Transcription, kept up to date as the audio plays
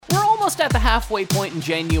almost at the halfway point in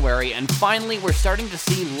January, and finally we're starting to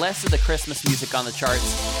see less of the Christmas music on the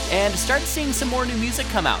charts and start seeing some more new music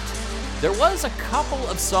come out. There was a couple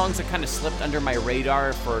of songs that kind of slipped under my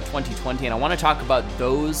radar for 2020, and I want to talk about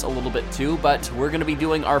those a little bit too, but we're going to be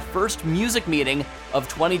doing our first music meeting of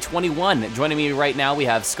 2021. Joining me right now, we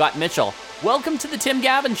have Scott Mitchell. Welcome to the Tim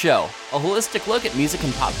Gavin Show, a holistic look at music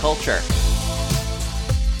and pop culture.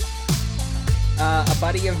 A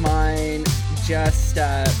buddy of mine just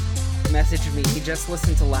messaged me. He just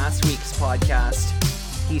listened to last week's podcast.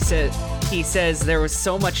 He says there was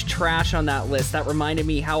so much trash on that list that reminded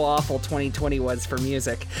me how awful 2020 was for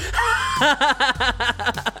music.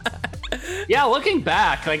 Yeah, looking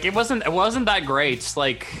back, like it wasn't that great.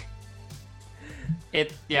 Like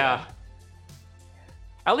yeah.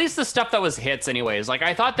 At least the stuff that was hits anyways. Like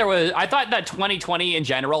I thought that 2020 in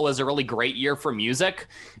general was a really great year for music,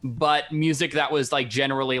 but music that was like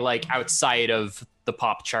generally like outside of the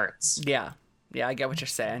pop charts. Yeah, I get what you're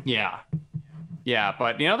saying. Yeah,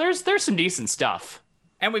 but you know, there's some decent stuff.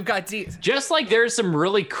 And we've got just like there's some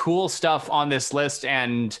really cool stuff on this list,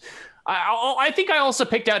 and I think I also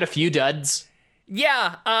picked out a few duds.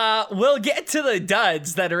 Yeah, we'll get to the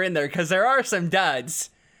duds that are in there because there are some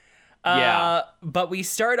duds. But we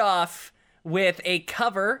start off with a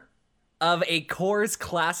cover of a Corrs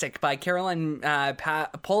classic by Caroline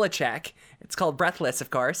Polachek. It's called Breathless,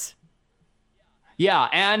 of course. Yeah,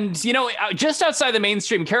 and, you know, just outside the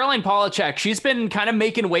mainstream, Caroline Polachek, she's been kind of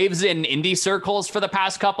making waves in indie circles for the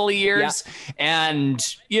past couple of years. Yeah.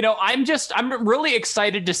 And, you know, I'm really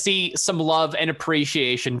excited to see some love and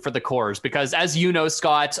appreciation for the Corrs because, as you know,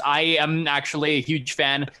 Scott, I am actually a huge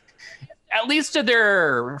fan, at least of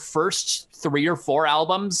their first 3 or 4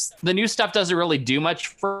 albums. The new stuff doesn't really do much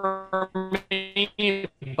for me,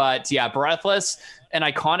 but yeah, Breathless, an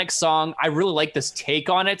iconic song. I really like this take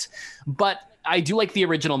on it, but I do like the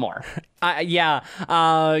original more.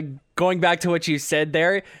 Going back to what you said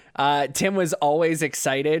there, Tim was always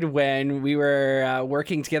excited when we were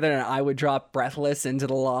working together and I would drop Breathless into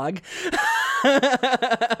the log.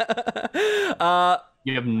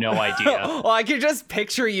 You have no idea. Well, I could just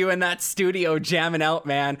picture you in that studio jamming out,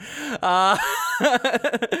 man.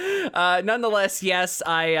 Nonetheless, yes,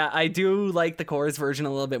 I do like the Corrs version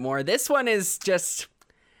a little bit more. This one is just,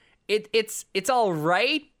 it's all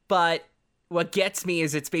right, but what gets me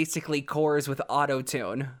is it's basically Corrs with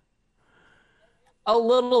auto-tune. A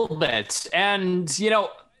little bit. And, you know,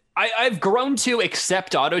 I've grown to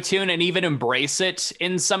accept auto-tune and even embrace it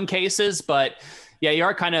in some cases, but yeah, you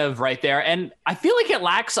are kind of right there. And I feel like it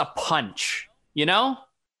lacks a punch, you know?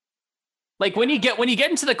 Like when you get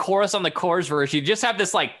into the chorus on the Corrs version, you just have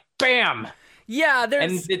this like bam. Yeah,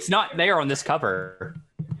 and it's not there on this cover.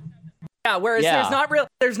 Yeah, whereas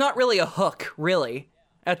there's not really a hook, really,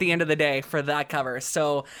 at the end of the day for that cover.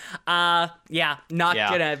 So not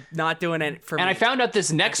doing it for me. And I found out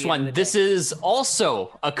this next one, this is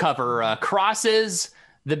also a cover. Crosses,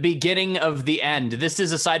 The Beginning of the End. This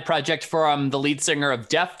is a side project from the lead singer of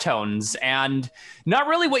Deftones, and not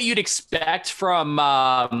really what you'd expect from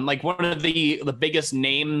like one of the biggest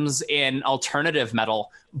names in alternative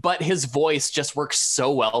metal, but his voice just works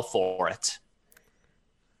so well for it.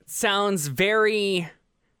 Sounds very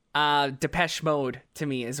Depeche Mode to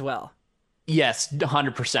me as well. Yes,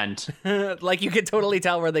 100%. Like you could totally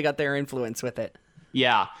tell where they got their influence with it.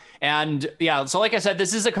 Yeah. And yeah, so like I said,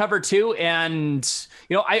 this is a cover too. And,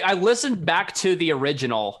 you know, I listened back to the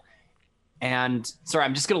original and sorry,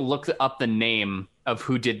 I'm just going to look up the name of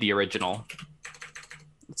who did the original.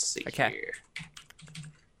 Let's see here.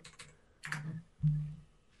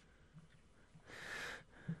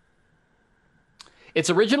 It's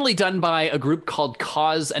originally done by a group called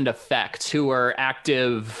Cause and Effect, who were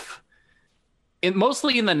active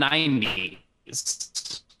mostly in the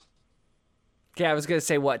 90s. Yeah, I was going to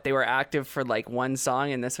say what? They were active for like one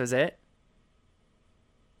song and this was it?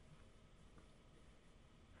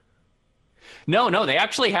 No, they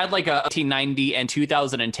actually had like a 1990 and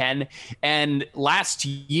 2010, and last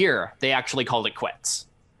year they actually called it quits.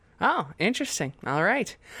 Oh, interesting. All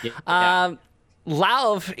right. Yeah.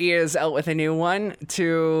 Lauv is out with a new one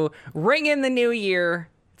to ring in the new year.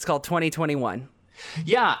 It's called 2021.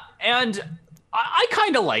 Yeah, and I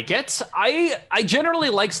kind of like it. I generally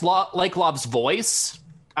like Lauv's voice.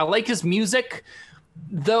 I like his music,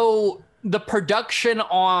 though the production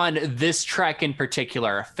on this track in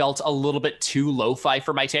particular felt a little bit too lo-fi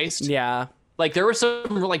for my taste. Yeah. Like there were some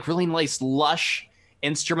like really nice lush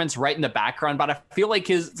instruments right in the background, but I feel like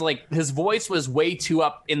his voice was way too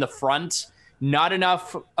up in the front. Not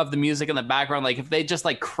enough of the music in the background. Like if they just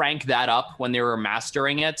like crank that up when they were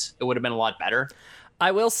mastering it, it would have been a lot better.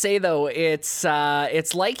 I will say though, it's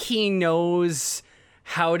like he knows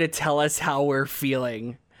how to tell us how we're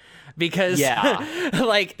feeling, because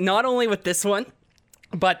like not only with this one,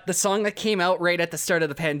 but the song that came out right at the start of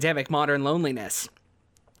the pandemic, Modern Loneliness,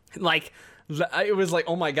 like it was like,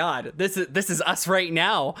 oh my God, this is us right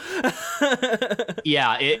now.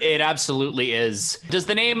 Yeah, it absolutely is. Does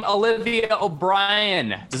the name Olivia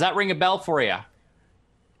O'Brien, does that ring a bell for you?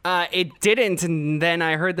 It didn't, and then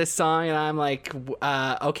I heard this song and I'm like,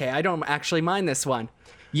 okay, I don't actually mind this one.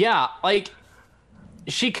 Yeah, like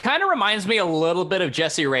she kind of reminds me a little bit of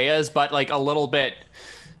Jessie Reyez, but like a little bit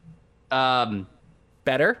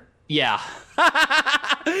better. Yeah.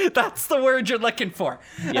 That's the word you're looking for.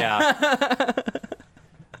 Yeah.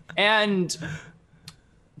 And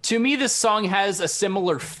to me, this song has a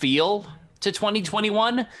similar feel to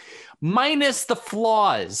 2021, minus the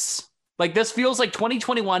flaws. Like, this feels like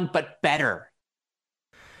 2021, but better.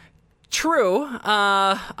 True.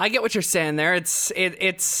 I get what you're saying there.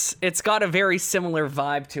 It's got a very similar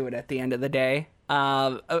vibe to it at the end of the day.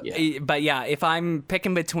 But yeah, if I'm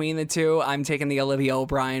picking between the two, I'm taking the Olivia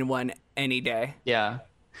O'Brien one any day. Yeah.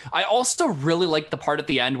 I also really like the part at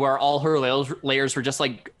the end where all her layers were just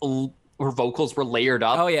like, her vocals were layered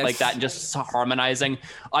up like that and just harmonizing.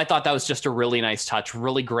 I thought that was just a really nice touch,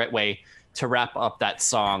 really great way to wrap up that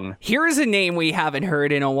song. Here's a name we haven't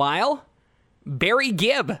heard in a while. Barry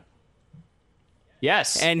Gibb.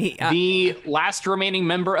 Yes, and he the last remaining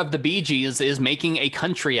member of the Bee Gees is making a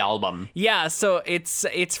country album. Yeah, so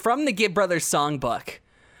it's from the Gibb Brothers songbook,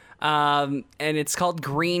 and it's called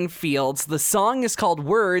Green Fields. The song is called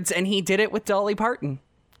Words, and he did it with Dolly Parton.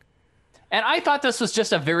 And I thought this was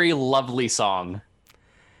just a very lovely song.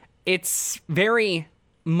 It's very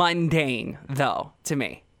mundane, though, to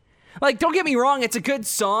me. Like, don't get me wrong, it's a good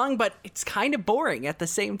song, but it's kind of boring at the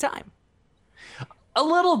same time. A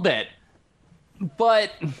little bit.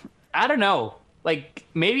 But I don't know, like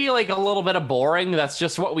maybe like a little bit of boring. That's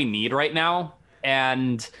just what we need right now.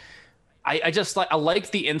 And I just like, I like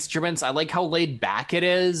the instruments. I like how laid back it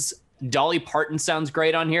is. Dolly Parton sounds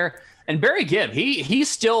great on here. And Barry Gibb, he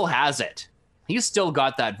still has it. He's still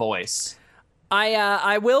got that voice.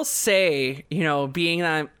 I will say, you know, being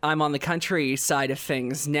I'm on the country side of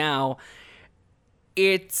things now,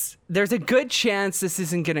 there's a good chance this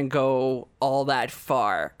isn't going to go all that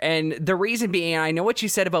far. And the reason being, I know what you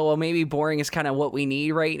said about, well, maybe boring is kind of what we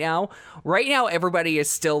need right now. Right now, everybody is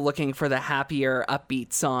still looking for the happier,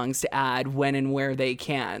 upbeat songs to add when and where they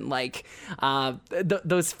can. Like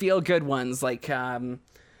those feel-good ones, like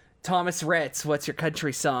Thomas Rhett's What's Your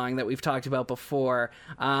Country Song that we've talked about before.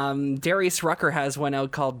 Darius Rucker has one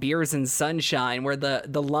out called Beers and Sunshine, where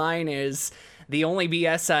the line is, the only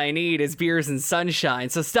BS I need is beers and sunshine.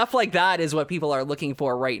 So stuff like that is what people are looking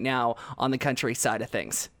for right now on the country side of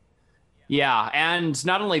things. Yeah, and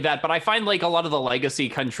not only that, but I find like a lot of the legacy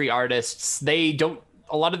country artists, a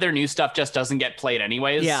lot of their new stuff just doesn't get played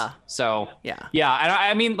anyways. Yeah. So yeah, and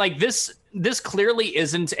I mean, like this clearly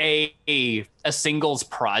isn't a singles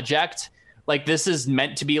project. Like, this is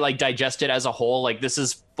meant to be like digested as a whole. Like, this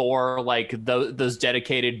is for like those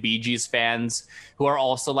dedicated Bee Gees fans who are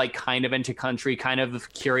also like kind of into country, kind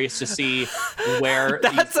of curious to see where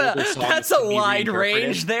that's a wide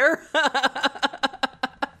range there.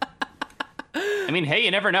 I mean, hey,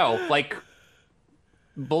 you never know. Like,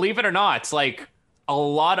 believe it or not, it's like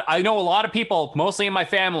I know a lot of people, mostly in my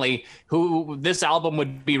family, who this album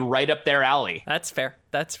would be right up their alley. That's fair.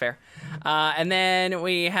 And then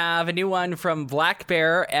we have a new one from Black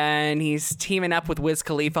Bear, and he's teaming up with Wiz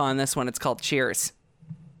Khalifa on this one. It's called Cheers.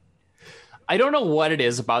 I don't know what it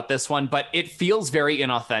is about this one, but it feels very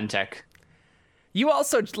inauthentic. You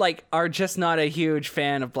also are just not a huge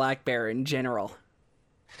fan of Black Bear in general.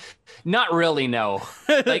 Not really, no.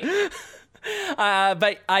 Like,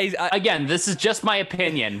 but I again, this is just my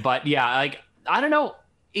opinion, but yeah, like, I don't know.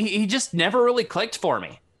 He just never really clicked for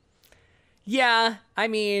me. Yeah, I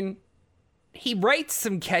mean, he writes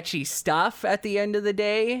some catchy stuff at the end of the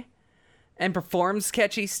day and performs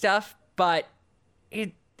catchy stuff, but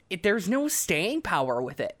there's no staying power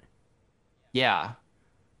with it. Yeah.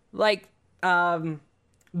 Like, The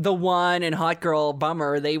One and Hot Girl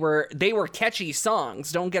Bummer, they were catchy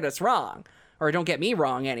songs, don't get us wrong. Or don't get me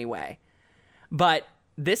wrong anyway. But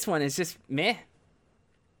this one is just meh.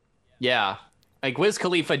 Yeah. Like, Wiz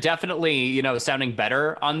Khalifa definitely, sounding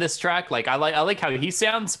better on this track. Like, I like how he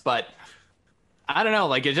sounds, but I don't know.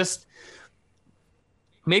 Like, it just,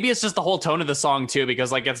 maybe it's just the whole tone of the song too,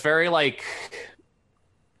 because like, it's very like,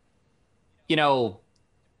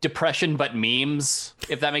 depression, but memes,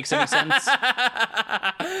 if that makes any sense.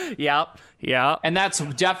 Yep. Yeah. And that's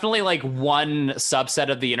definitely like one subset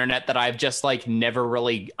of the internet that I've just like never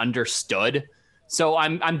really understood. So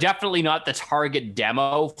I'm definitely not the target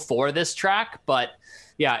demo for this track, but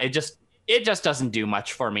yeah, it just doesn't do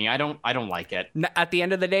much for me. I don't like it. At the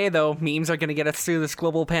end of the day, though, memes are going to get us through this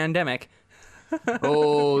global pandemic.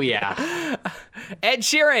 Oh, yeah. Ed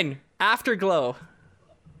Sheeran, Afterglow.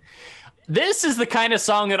 This is the kind of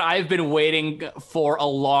song that I've been waiting for a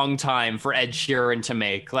long time for Ed Sheeran to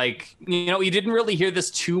make. Like, you know, you didn't really hear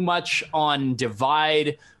this too much on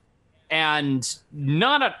Divide and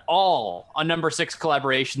not at all on Number 6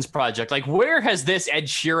 Collaborations project. Like, where has this Ed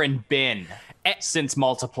Sheeran been since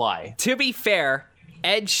Multiply? To be fair,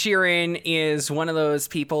 Ed Sheeran is one of those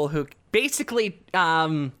people who basically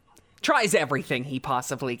tries everything he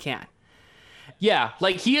possibly can. Yeah,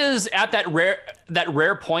 like he is at that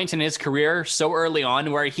rare point in his career so early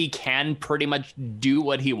on where he can pretty much do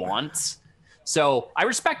what he wants. So I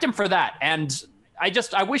respect him for that. And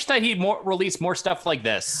I wish that he'd release more stuff like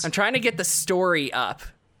this. I'm trying to get the story up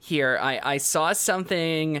here. I saw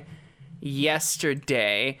something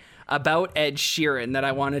yesterday about Ed Sheeran that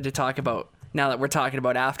I wanted to talk about now that we're talking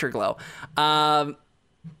about Afterglow.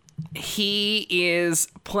 He is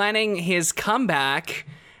planning his comeback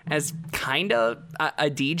as kind of a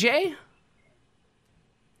DJ.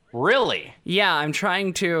 Really? Yeah, I'm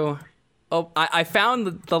trying to... Oh, I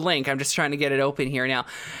found the link. I'm just trying to get it open here now.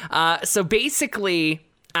 So basically,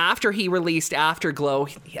 after he released Afterglow,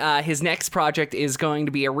 his next project is going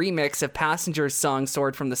to be a remix of Passenger's song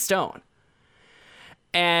Sword from the Stone.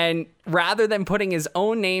 And rather than putting his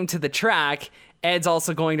own name to the track, Ed's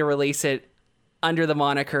also going to release it under the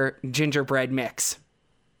moniker Gingerbread Mix.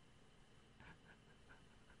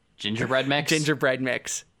 Gingerbread Mix? Gingerbread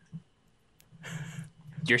Mix.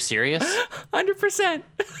 You're serious? 100%.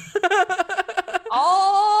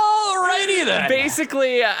 Alrighty then.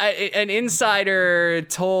 Basically, an insider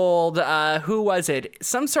told, who was it?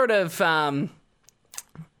 Some sort of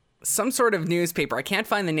newspaper. I can't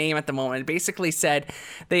find the name at the moment. It basically said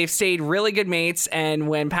they've stayed really good mates, and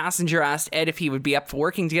when Passenger asked Ed if he would be up for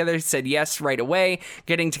working together, he said yes right away.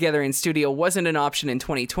 Getting together in studio wasn't an option in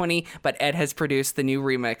 2020, but Ed has produced the new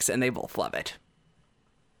remix, and they both love it.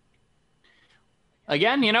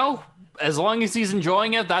 Again, you know, as long as he's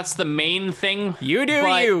enjoying it, that's the main thing. You do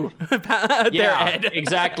you. Yeah, Ed.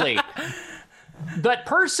 Exactly. But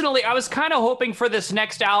personally, I was kind of hoping for this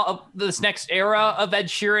next era of Ed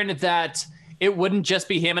Sheeran that it wouldn't just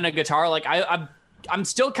be him and a guitar. Like I'm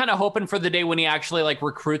still kind of hoping for the day when he actually like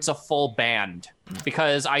recruits a full band,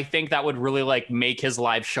 because I think that would really like make his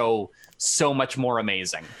live show so much more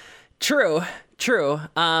amazing. True.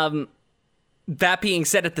 That being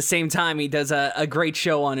said, at the same time, he does a great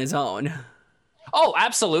show on his own. Oh,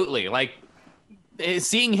 absolutely. Like,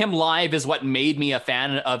 seeing him live is what made me a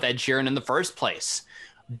fan of Ed Sheeran in the first place.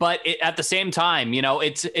 But at the same time, you know,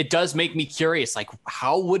 it does make me curious. Like,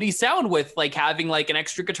 how would he sound with like having like an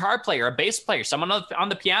extra guitar player, a bass player, someone on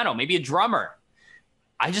the piano, maybe a drummer?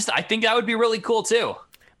 I think that would be really cool too.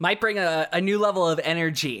 Might bring a new level of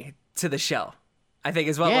energy to the show, I think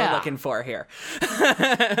is what we're looking for here.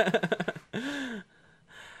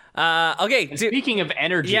 Okay. Speaking of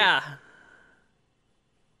energy. Yeah.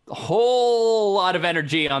 A whole lot of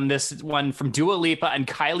energy on this one from Dua Lipa and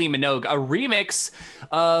Kylie Minogue, a remix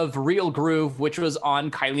of Real Groove, which was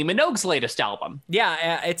on Kylie Minogue's latest album.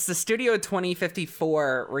 Yeah, it's the Studio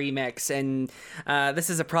 2054 remix, and this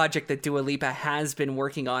is a project that Dua Lipa has been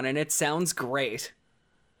working on, and it sounds great.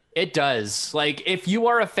 It does. Like, if you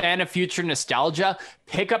are a fan of future nostalgia,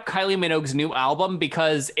 pick up Kylie Minogue's new album,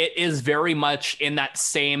 because it is very much in that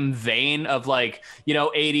same vein of like, you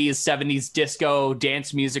know, 80s, 70s disco,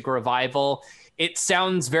 dance music revival. It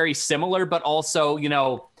sounds very similar, but also, you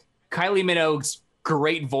know, Kylie Minogue's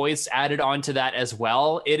great voice added onto that as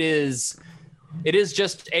well. It is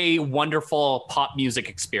just a wonderful pop music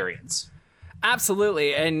experience.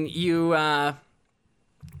 Absolutely. And you,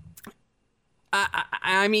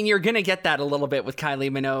 I mean, you're going to get that a little bit with Kylie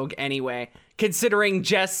Minogue anyway, considering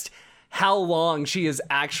just how long she has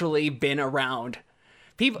actually been around.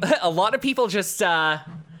 A lot of people just, I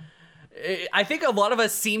think a lot of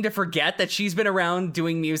us seem to forget that she's been around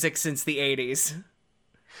doing music since the 80s.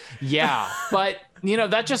 Yeah, but you know,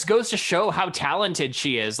 that just goes to show how talented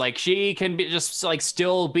she is. Like, she can be just like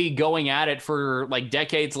still be going at it for like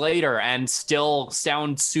decades later and still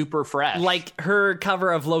sound super fresh. Like, her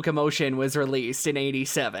cover of Locomotion was released in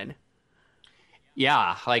 87.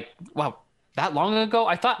 Yeah, like, wow, that long ago?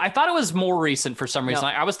 I thought it was more recent for some reason. No.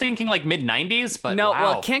 I was thinking like mid 90s, but no, wow.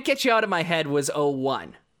 Well, Can't Get You Out of My Head was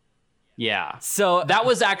 01. Yeah. So that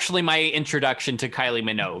was actually my introduction to Kylie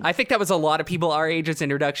Minogue. I think that was a lot of people our age's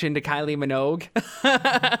introduction to Kylie Minogue.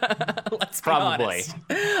 Let's be honest.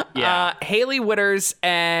 Yeah. Hailey Whitters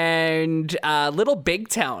and Little Big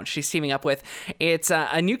Town she's teaming up with. It's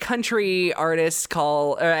a new country artist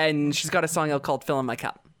called, and she's got a song out called Fill in My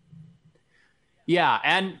Cup. Yeah,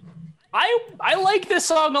 and I like this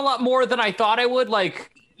song a lot more than I thought I would.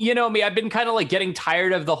 Like, you know me, I've been kind of like getting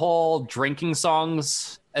tired of the whole drinking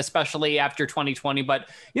songs, especially after 2020. But,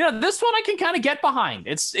 you know, this one I can kind of get behind.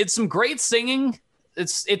 It's some great singing.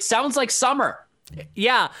 It sounds like summer.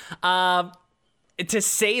 Yeah. To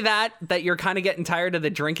say that you're kind of getting tired of the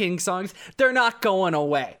drinking songs, they're not going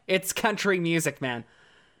away. It's country music, man.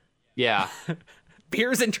 Yeah.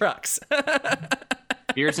 Beers and trucks.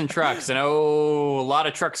 Beers and trucks. And a lot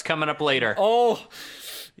of trucks coming up later. Oh,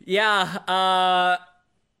 yeah.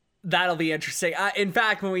 That'll be interesting. In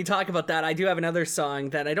fact, when we talk about that, I do have another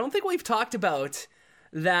song that I don't think we've talked about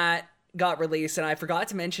that got released, and I forgot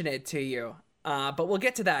to mention it to you. But we'll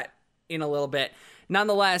get to that in a little bit.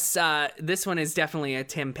 Nonetheless, this one is definitely a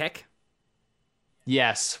Tim pick.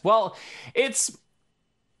 Yes. Well, it's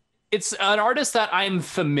an artist that I'm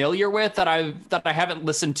familiar with that I haven't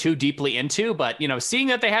listened too deeply into, but you know, seeing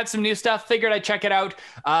that they had some new stuff, figured I'd check it out.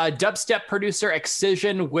 Dubstep producer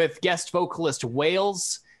Excision with guest vocalist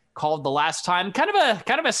Wales, called The Last Time. Kind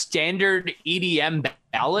of a standard EDM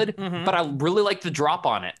ballad, but I really like the drop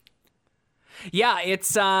on it. Yeah,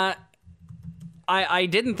 it's I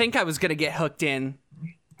didn't think I was gonna get hooked in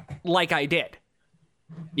like I did.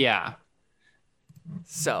 Yeah.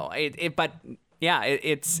 So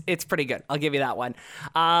it's pretty good. I'll give you that one.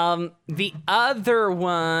 The other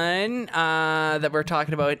one that we're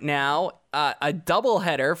talking about now, a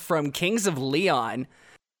doubleheader from Kings of Leon.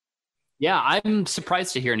 Yeah, I'm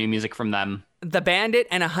surprised to hear new music from them. The Bandit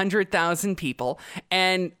and 100,000 People.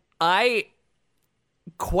 And I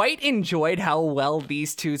quite enjoyed how well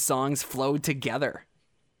these two songs flowed together.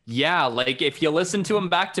 Yeah, like if you listen to them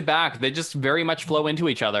back to back, they just very much flow into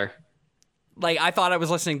each other. Like, I thought I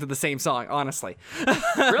was listening to the same song, honestly.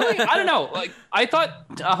 Really? I don't know. Like, I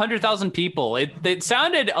thought 100,000 People, it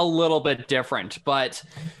sounded a little bit different, but,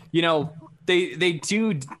 you know, they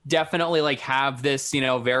do definitely like have this, you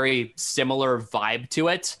know, very similar vibe to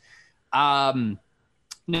it. Now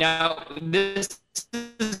this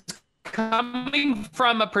is coming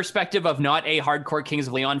from a perspective of not a hardcore Kings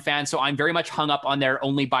of Leon fan, so I'm very much hung up on their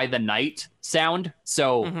Only by the Night sound.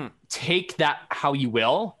 So take that how you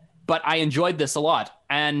will, but I enjoyed this a lot.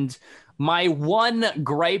 And my one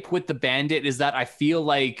gripe with the Bandit is that I feel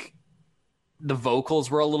like the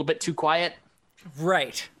vocals were a little bit too quiet.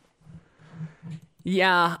 Right.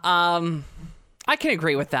 Yeah, I can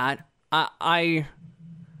agree with that.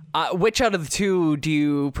 Which out of the two do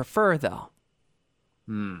you prefer, though?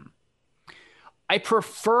 I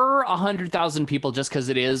prefer 100,000 People just because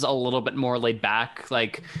it is a little bit more laid back.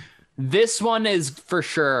 Like, this one is for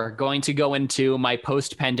sure going to go into my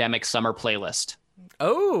post-pandemic summer playlist.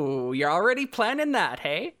 Oh, you're already planning that,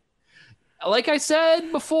 hey? Like I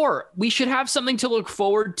said before, we should have something to look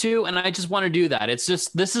forward to, and I just want to do that. It's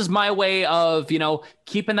just, this is my way of, you know,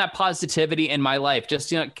 keeping that positivity in my life,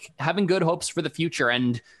 just, you know, having good hopes for the future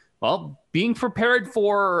and, well, being prepared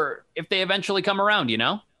for if they eventually come around, you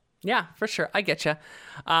know? Yeah, for sure. I get you.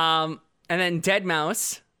 And then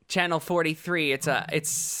Deadmau5, Channel 43. It's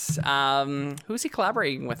who's he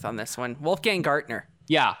collaborating with on this one? Wolfgang Gartner.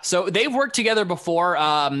 Yeah, so they've worked together before.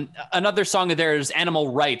 Another song of theirs,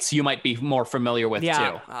 Animal Rights, you might be more familiar with,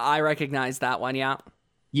 too. I recognize that one, yeah.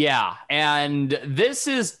 Yeah, and this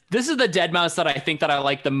is the Deadmau5 that I think that I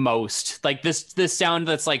like the most. Like this sound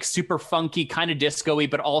that's like super funky, kind of disco-y,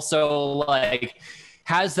 but also like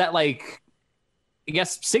has that like, I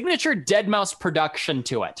guess, signature Deadmau5 production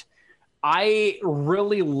to it. I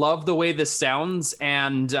really love the way this sounds,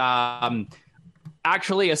 and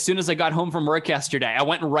actually, as soon as I got home from work yesterday, I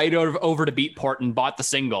went right over to Beatport and bought the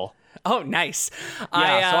single. Oh, nice.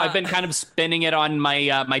 Yeah, so I've been kind of spinning it on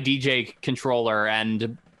my my DJ controller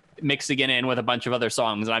and mixing it in with a bunch of other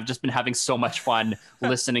songs, and I've just been having so much fun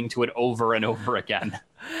listening to it over and over again.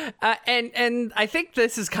 And I think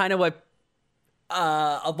this is kind of what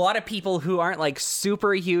a lot of people who aren't like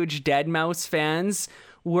super huge Deadmau5 fans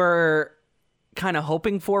were kind of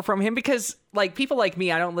hoping for from him, because like people like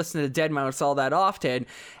me, I don't listen to Deadmau5 all that often,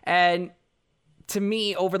 and to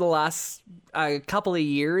me over the last couple of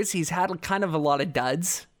years he's had kind of a lot of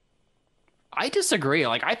duds. I disagree.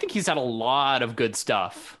 Like, I think he's had a lot of good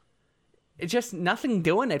stuff. It's just nothing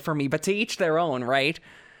doing it for me, but to each their own, right?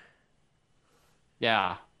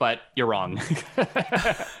 Yeah, but you're wrong.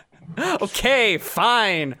 Okay,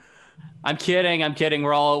 fine. I'm kidding.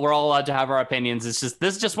 We're all allowed to have our opinions. This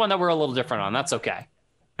is just one that we're a little different on. That's okay.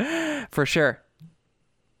 For sure.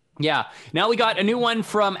 Yeah. Now we got a new one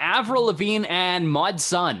from Avril Lavigne and Mod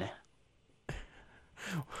Sun.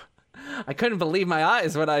 I couldn't believe my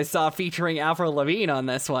eyes when I saw featuring Avril Lavigne on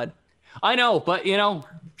this one. I know, but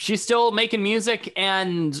she's still making music,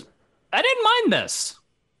 and I didn't mind this.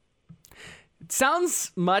 It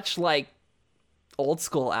sounds much like old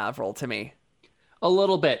school Avril to me. A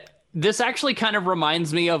little bit. This actually kind of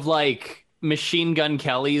reminds me of like Machine Gun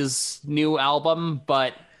Kelly's new album,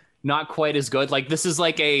 but not quite as good. Like this is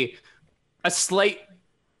like a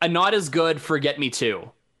not as good Forget Me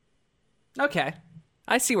Too. Okay.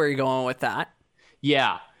 I see where you're going with that.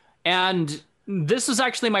 Yeah. And this was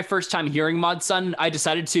actually my first time hearing Mod Sun. I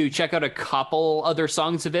decided to check out a couple other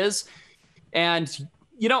songs of his. And,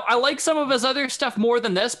 I like some of his other stuff more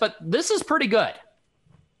than this, but this is pretty good.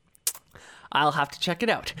 I'll have to check it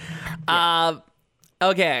out. Yeah.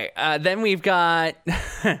 Okay, then we've got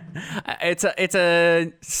it's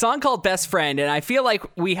a song called Best Friend, and I feel like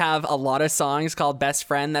we have a lot of songs called Best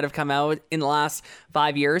Friend that have come out in the last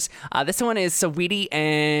 5 years. This one is Saweetie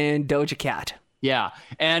and Doja Cat. Yeah,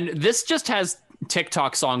 and this just has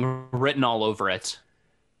TikTok song written all over it.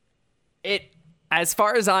 As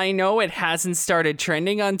far as I know, it hasn't started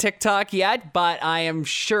trending on TikTok yet, but I am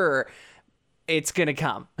sure it's gonna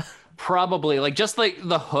come. Probably, like just like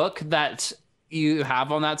the hook that you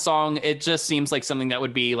have on that song, it just seems like something that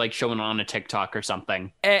would be like shown on a TikTok or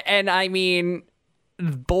something. And I mean,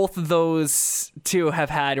 both of those two have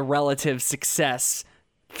had relative success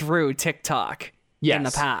through TikTok in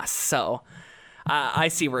the past. So I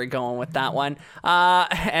see where you're going with that one.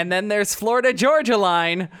 And then there's Florida Georgia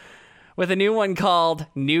Line with a new one called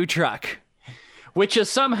New Truck, which is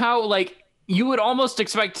somehow like, you would almost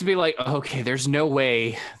expect to be like, okay, there's no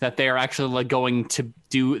way that they are actually like going to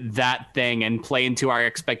do that thing and play into our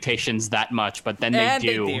expectations that much, but then they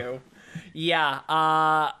do. Yeah.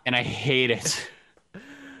 And I hate it.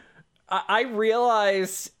 I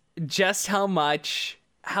realize just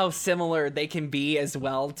how similar they can be as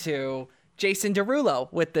well to Jason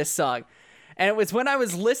Derulo with this song. And it was when I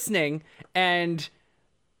was listening and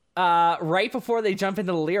right before they jump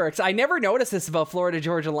into the lyrics, I never noticed this about Florida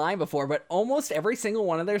Georgia Line before, but almost every single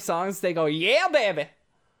one of their songs, they go, yeah, baby.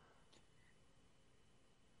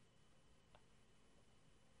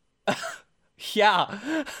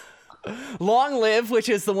 Yeah. Long Live, which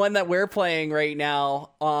is the one that we're playing right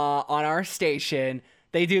now on our station,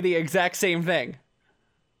 they do the exact same thing.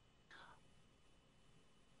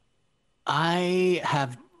 I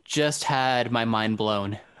have just had my mind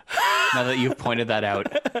blown now that you've pointed that out.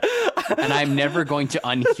 And I'm never going to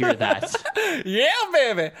unhear that. Yeah,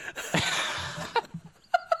 baby.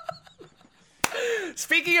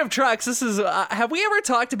 Speaking of trucks, this is have we ever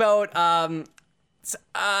talked about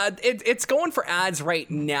it's going for ads right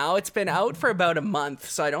now. It's been out for about a month,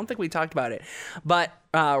 so I don't think we talked about it. But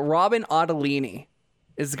Robin Ottolini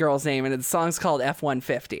is the girl's name, and the song's called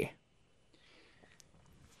F-150.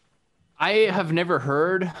 I have never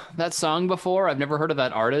heard that song before. I've never heard of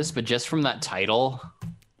that artist, but just from that title,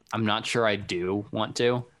 I'm not sure I do want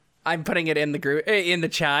to. I'm putting it in the group, in the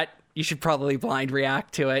chat. You should probably blind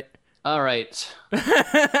react to it. All right.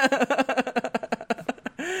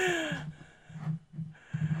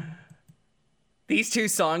 These two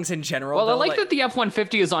songs in general. Well, I like that the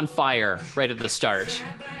F-150 is on fire right at the start.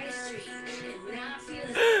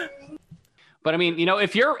 But I mean,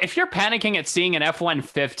 if you're panicking at seeing an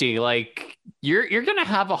F-150, like you're gonna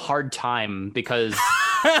have a hard time because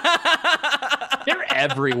they're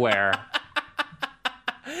everywhere.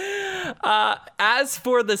 As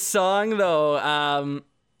for the song, though,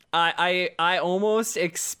 I almost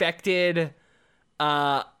expected,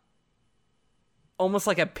 almost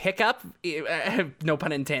like a pickup, no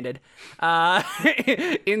pun intended,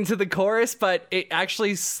 into the chorus, but it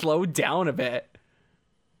actually slowed down a bit.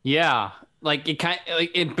 Yeah. Like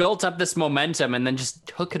it built up this momentum and then just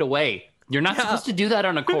took it away. You're not supposed to do that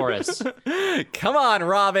on a chorus. Come on,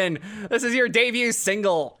 Robin. This is your debut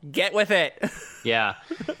single. Get with it. Yeah.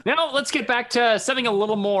 Now let's get back to something a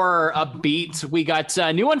little more upbeat. We got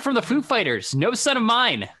a new one from the Foo Fighters, No Son of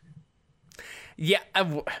Mine. Yeah.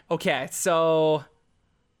 Okay. So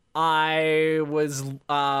I was,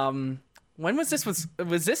 when was this? Was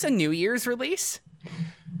this a New Year's release?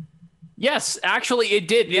 Yes, actually it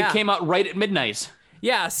did. Yeah. It came out right at midnight.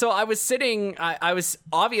 Yeah, so I was sitting, I was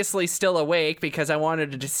obviously still awake because I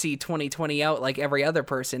wanted to see 2020 out like every other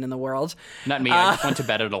person in the world. Not me, I just went to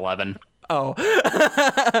bed at 11.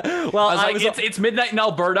 Well, I was like, it's midnight in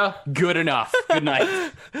Alberta. Good enough. Good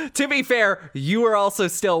night. To be fair, you were also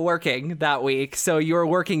still working that week, so you were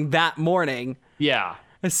working that morning. Yeah.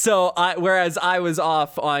 So, whereas I was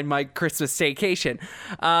off on my Christmas staycation.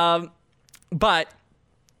 But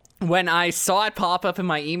when I saw it pop up in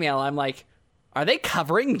my email, I'm like, are they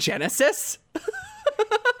covering Genesis?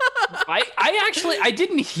 I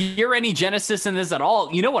didn't hear any Genesis in this at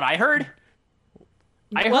all. You know what I heard?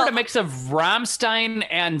 I heard a mix of Rammstein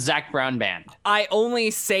and Zac Brown Band. I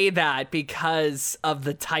only say that because of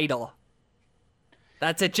the title.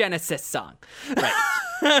 That's a Genesis song. Right.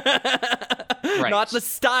 Right. Not the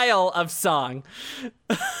style of song,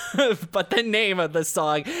 but the name of the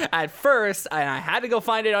song. At first, and I had to go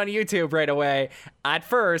find it on YouTube right away. At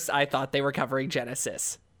first, I thought they were covering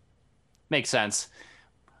Genesis. Makes sense.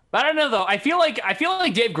 But I don't know though. I feel like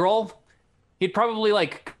Dave Grohl, he'd probably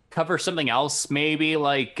like cover something else, maybe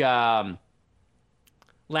like Land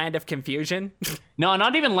of Confusion. No,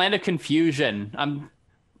 not even Land of Confusion.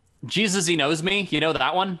 Jesus, He Knows Me. You know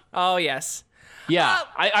that one? Oh yes. Yeah,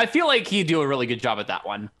 I feel like he'd do a really good job at that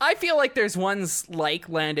one. I feel like there's ones like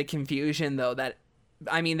Land of Confusion, though, that,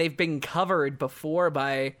 I mean, they've been covered before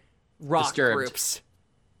by rock groups,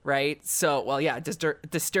 right? So, well, yeah,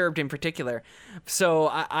 Disturbed in particular. So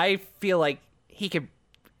I feel like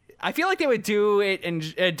I feel like they would do it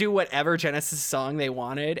and do whatever Genesis song they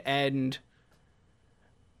wanted and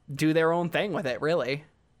do their own thing with it, really.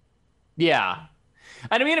 Yeah.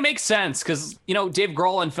 And I mean, it makes sense because, you know, Dave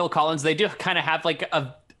Grohl and Phil Collins, they do kind of have like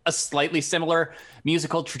a slightly similar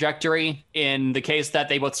musical trajectory in the case that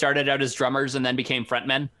they both started out as drummers and then became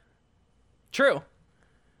frontmen. True.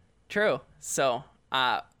 So,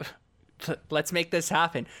 let's make this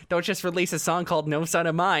happen. Don't just release a song called No Son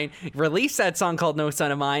of Mine. Release that song called No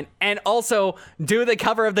Son of Mine and also do the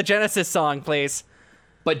cover of the Genesis song, please.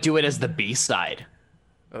 But do it as the B-side.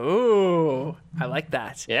 Ooh, I like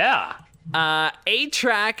that. Yeah.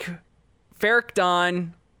 A-Track, Ferric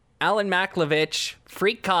Dawn, Alan Maklovich,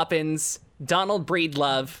 Freak Coppins, Donald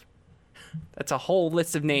Breedlove. That's a whole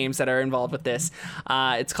list of names that are involved with this.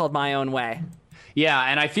 It's called My Own Way. Yeah,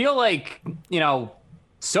 and I feel like, you know,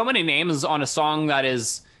 so many names on a song that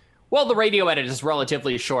is, well, the radio edit is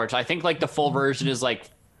relatively short. I think like the full version is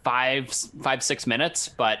like 6 minutes,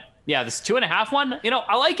 but yeah, this 2.5 one, you know,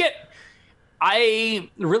 I like it. I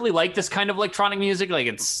really like this kind of electronic music. Like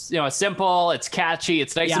it's, you know, simple, it's catchy,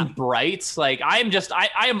 it's nice and bright. Like I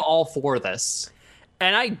am all for this.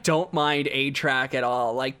 And I don't mind A-Track at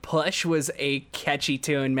all. Like Push was a catchy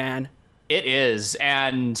tune, man. It is.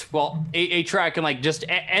 And well, A-Track and like just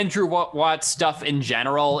Andrew Watt's stuff in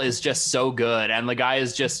general is just so good. And the guy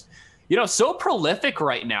is just, you know, so prolific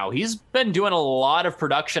right now. He's been doing a lot of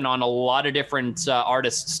production on a lot of different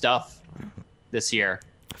artist stuff this year.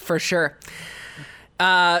 For sure.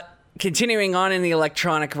 Continuing on in the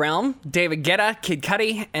electronic realm, David Guetta, Kid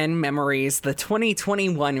Cudi, and Memories, the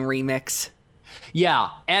 2021 remix. Yeah,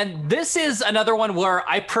 and this is another one where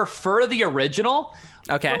I prefer the original.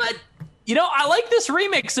 Okay. But, you know, I like this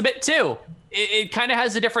remix a bit too. It kind of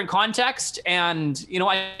has a different context, and, you know,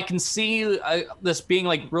 I can see this being,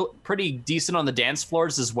 like, pretty decent on the dance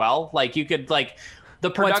floors as well. Like, you could, like, the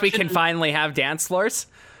production... Once we can finally have dance floors?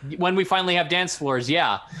 When we finally have dance floors,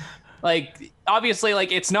 yeah. Like, obviously,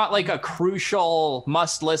 like, it's not like a crucial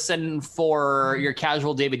must listen for your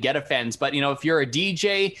casual David Guetta fans, but, you know, if you're a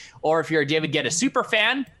DJ or if you're a David Guetta super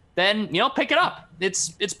fan, then, you know, pick it up.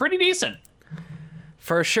 It's pretty decent.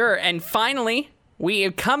 For sure. And finally, we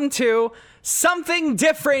have come to something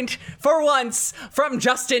different for once from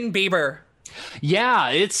Justin Bieber. Yeah,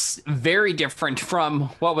 it's very different from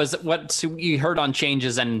what you heard on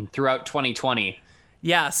Changes and throughout 2020.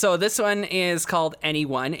 Yeah, so this one is called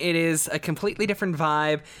Anyone. It is a completely different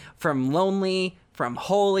vibe from Lonely, from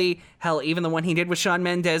Holy, hell, even the one he did with Shawn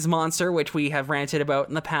Mendes, Monster, which we have ranted about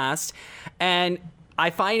in the past. And I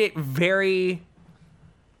find it very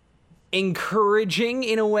encouraging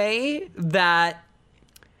in a way that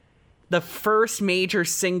the first major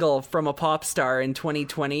single from a pop star in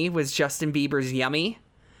 2020 was Justin Bieber's Yummy.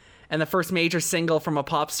 And the first major single from a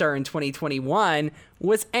pop star in 2021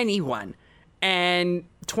 was Anyone. And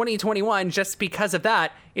 2021, just because of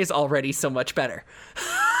that, is already so much better.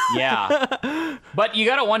 Yeah. But you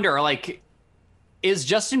gotta wonder, like, is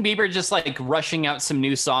Justin Bieber just, like, rushing out some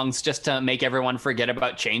new songs just to make everyone forget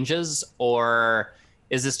about Changes? Or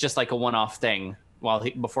is this just, like, a one-off thing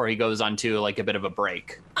before he goes on to, like, a bit of a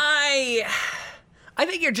break? I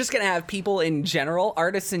think you're just gonna have people in general,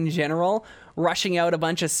 artists in general, rushing out a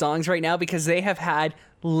bunch of songs right now because they have had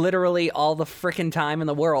literally all the frickin' time in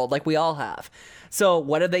the world, like we all have. So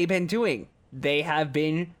what have they been doing? They have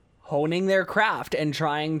been honing their craft and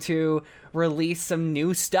trying to release some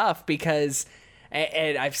new stuff because,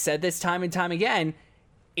 and I've said this time and time again,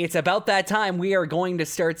 it's about that time we are going to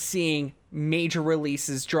start seeing major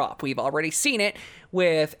releases drop. We've already seen it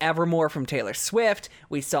with Evermore from Taylor Swift.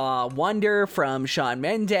 We saw Wonder from Shawn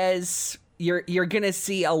Mendes. You're going to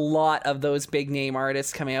see a lot of those big name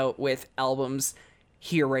artists coming out with albums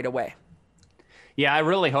here right away. Yeah, I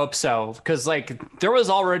really hope so. Because, like, there was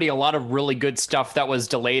already a lot of really good stuff that was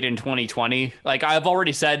delayed in 2020. Like, I've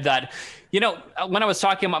already said that, you know, when I was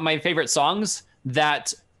talking about my favorite songs,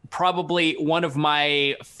 that probably one of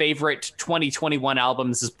my favorite 2021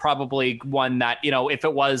 albums is probably one that, you know, if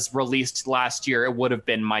it was released last year, it would have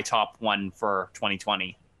been my top one for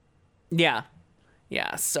 2020. Yeah.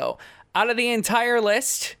 Yeah. So out of the entire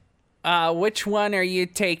list, which one are you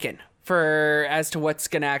taking for as to what's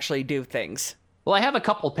going to actually do things? Well, I have a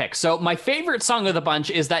couple picks. So my favorite song of the bunch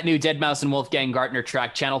is that new Deadmau5 and Wolfgang Gartner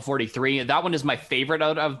track, Channel 43. That one is my favorite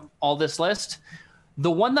out of all this list. The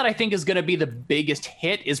one that I think is going to be the biggest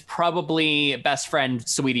hit is probably Best Friend,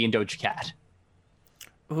 Saweetie and Doja Cat.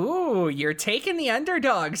 Ooh, you're taking the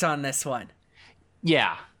underdogs on this one.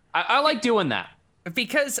 Yeah, I like doing that.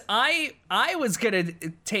 Because I was going to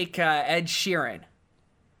take Ed Sheeran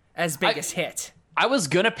as biggest hit. I was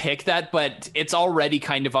going to pick that, but it's already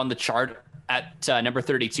kind of on the chart at number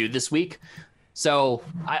 32 this week. So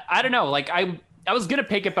I don't know. Like I was going to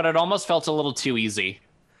pick it, but it almost felt a little too easy.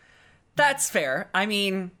 That's fair. I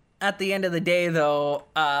mean, at the end of the day, though,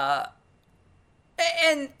 and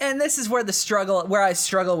this is where I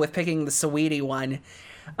struggle with picking the Saweetie one,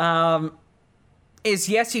 is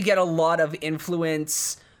yes, you get a lot of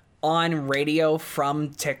influence on radio from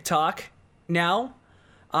TikTok now,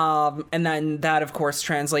 and then that, of course,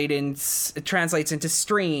 translates into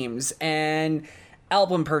streams and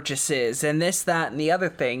album purchases and this, that, and the other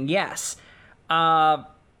thing. Yes, but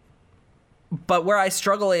where I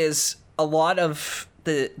struggle is a lot of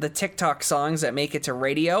the TikTok songs that make it to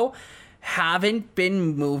radio haven't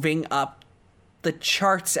been moving up the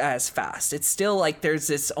charts as fast. It's still like there's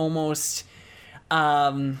this almost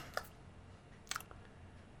there's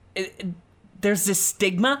this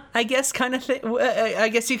stigma, I guess, kind of thing, I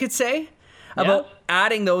guess you could say, about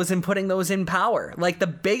adding those and putting those in Power. Like the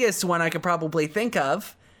biggest one I could probably think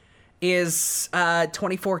of is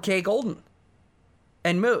 24K Golden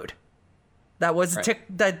and Mood. That was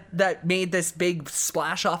that made this big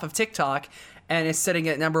splash off of TikTok and is sitting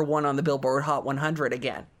at number 1 on the Billboard Hot 100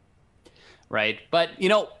 again. Right. But, you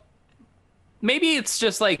know, maybe it's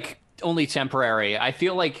just like only temporary. I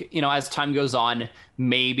feel like, you know, as time goes on,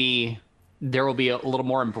 maybe there will be a little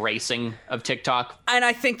more embracing of TikTok. And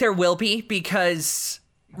I think there will be, because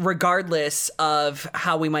regardless of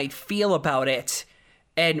how we might feel about it,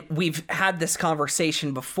 and we've had this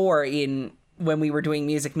conversation before when we were doing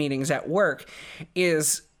music meetings at work,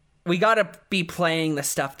 is we got to be playing the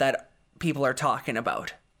stuff that people are talking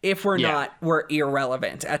about. If we're not, we're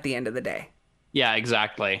irrelevant at the end of the day. Yeah,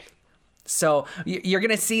 exactly. So you're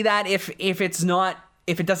going to see that if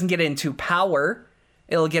it doesn't get into Power,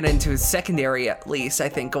 it'll get into secondary, at least, I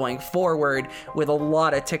think, going forward with a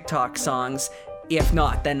lot of TikTok songs. If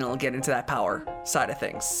not, then it'll get into that Power side of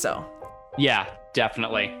things. So yeah,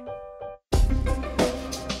 definitely.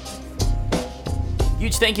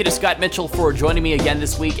 Huge thank you to Scott Mitchell for joining me again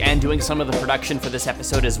this week and doing some of the production for this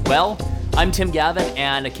episode as well. I'm Tim Gavin,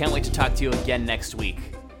 and I can't wait to talk to you again next week.